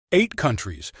8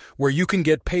 countries where you can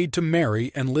get paid to marry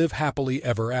and live happily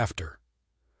ever after.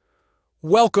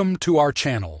 Welcome to our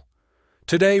channel.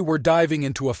 Today we're diving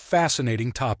into a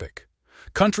fascinating topic.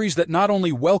 Countries that not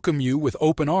only welcome you with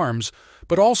open arms,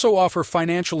 but also offer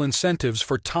financial incentives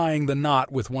for tying the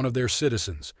knot with one of their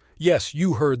citizens. Yes,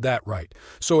 you heard that right.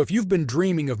 So if you've been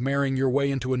dreaming of marrying your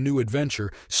way into a new adventure,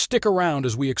 stick around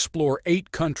as we explore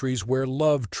 8 countries where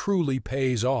love truly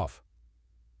pays off.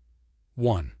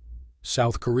 1.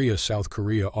 South Korea. South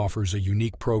Korea offers a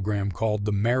unique program called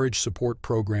the Marriage Support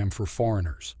Program for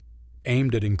Foreigners,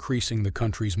 aimed at increasing the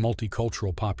country's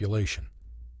multicultural population.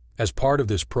 As part of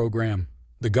this program,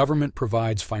 the government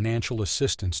provides financial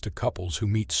assistance to couples who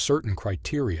meet certain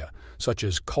criteria, such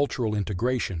as cultural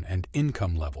integration and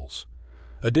income levels.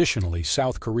 Additionally,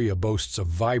 South Korea boasts a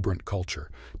vibrant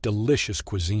culture, delicious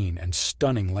cuisine, and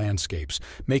stunning landscapes,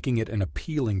 making it an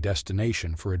appealing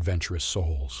destination for adventurous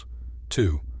souls.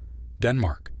 2.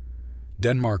 Denmark.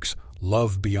 Denmark's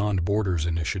Love Beyond Borders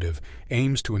initiative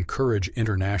aims to encourage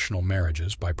international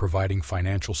marriages by providing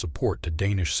financial support to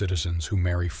Danish citizens who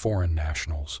marry foreign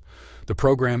nationals. The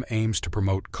program aims to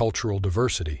promote cultural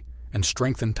diversity and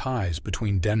strengthen ties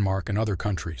between Denmark and other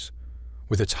countries.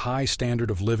 With its high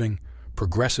standard of living,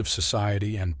 progressive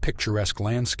society, and picturesque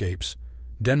landscapes,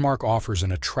 Denmark offers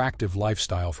an attractive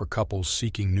lifestyle for couples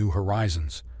seeking new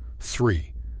horizons.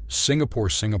 3. Singapore.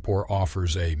 Singapore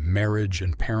offers a marriage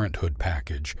and parenthood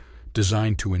package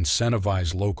designed to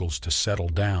incentivize locals to settle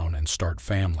down and start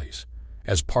families.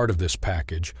 As part of this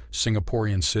package,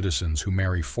 Singaporean citizens who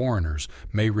marry foreigners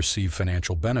may receive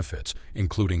financial benefits,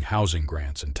 including housing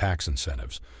grants and tax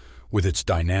incentives. With its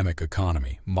dynamic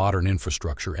economy, modern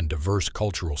infrastructure, and diverse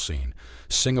cultural scene,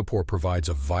 Singapore provides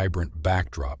a vibrant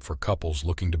backdrop for couples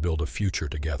looking to build a future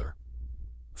together.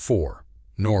 4.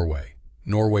 Norway.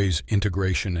 Norway's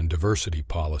integration and diversity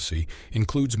policy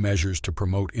includes measures to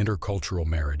promote intercultural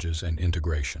marriages and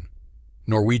integration.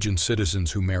 Norwegian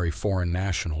citizens who marry foreign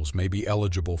nationals may be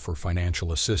eligible for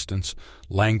financial assistance,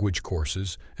 language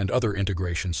courses, and other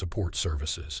integration support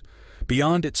services.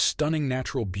 Beyond its stunning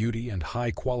natural beauty and high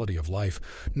quality of life,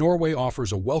 Norway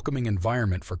offers a welcoming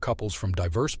environment for couples from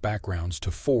diverse backgrounds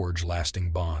to forge lasting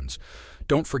bonds.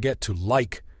 Don't forget to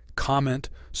like, comment,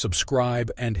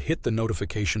 subscribe, and hit the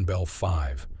notification bell.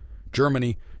 5.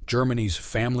 Germany. Germany's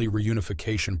family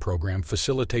reunification program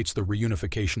facilitates the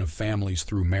reunification of families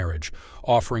through marriage,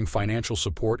 offering financial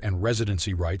support and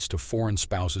residency rights to foreign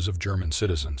spouses of German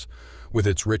citizens. With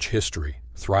its rich history,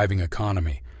 thriving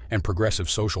economy, and progressive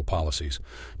social policies,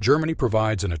 Germany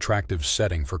provides an attractive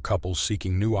setting for couples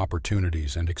seeking new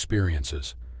opportunities and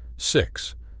experiences.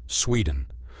 6. Sweden.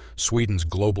 Sweden's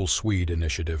Global Swede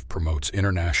initiative promotes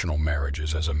international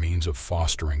marriages as a means of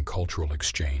fostering cultural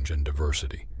exchange and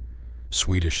diversity.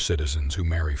 Swedish citizens who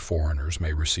marry foreigners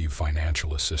may receive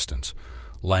financial assistance,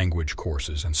 language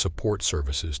courses, and support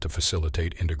services to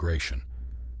facilitate integration.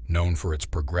 Known for its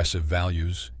progressive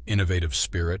values, innovative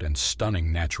spirit, and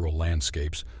stunning natural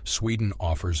landscapes, Sweden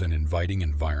offers an inviting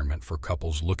environment for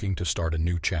couples looking to start a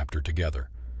new chapter together.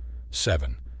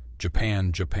 7.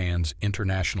 Japan. Japan's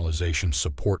Internationalization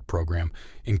Support Program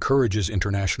encourages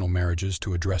international marriages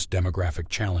to address demographic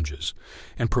challenges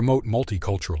and promote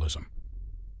multiculturalism.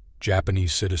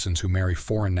 Japanese citizens who marry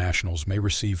foreign nationals may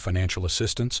receive financial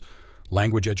assistance,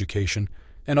 language education,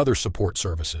 and other support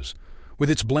services.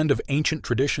 With its blend of ancient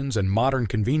traditions and modern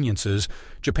conveniences,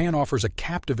 Japan offers a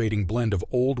captivating blend of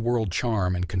old-world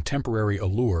charm and contemporary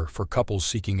allure for couples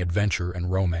seeking adventure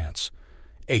and romance.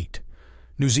 8.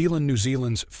 New Zealand. New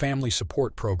Zealand's Family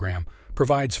Support Program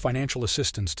provides financial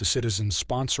assistance to citizens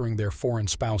sponsoring their foreign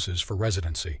spouses for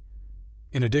residency.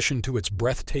 In addition to its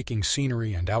breathtaking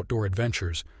scenery and outdoor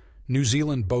adventures, New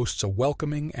Zealand boasts a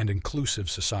welcoming and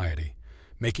inclusive society,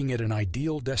 making it an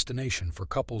ideal destination for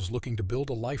couples looking to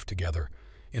build a life together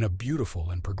in a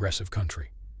beautiful and progressive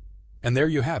country. And there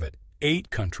you have it, 8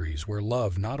 countries where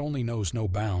love not only knows no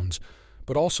bounds,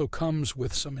 but also comes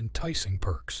with some enticing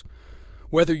perks.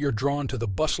 Whether you're drawn to the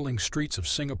bustling streets of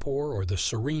Singapore or the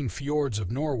serene fjords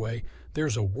of Norway,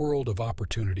 there's a world of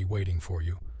opportunity waiting for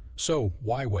you. So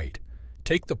why wait?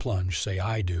 Take the plunge, say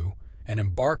I do, and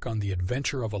embark on the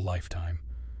adventure of a lifetime.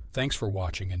 Thanks for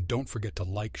watching, and don't forget to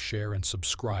like, share, and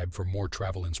subscribe for more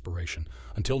travel inspiration.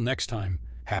 Until next time,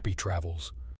 happy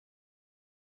travels.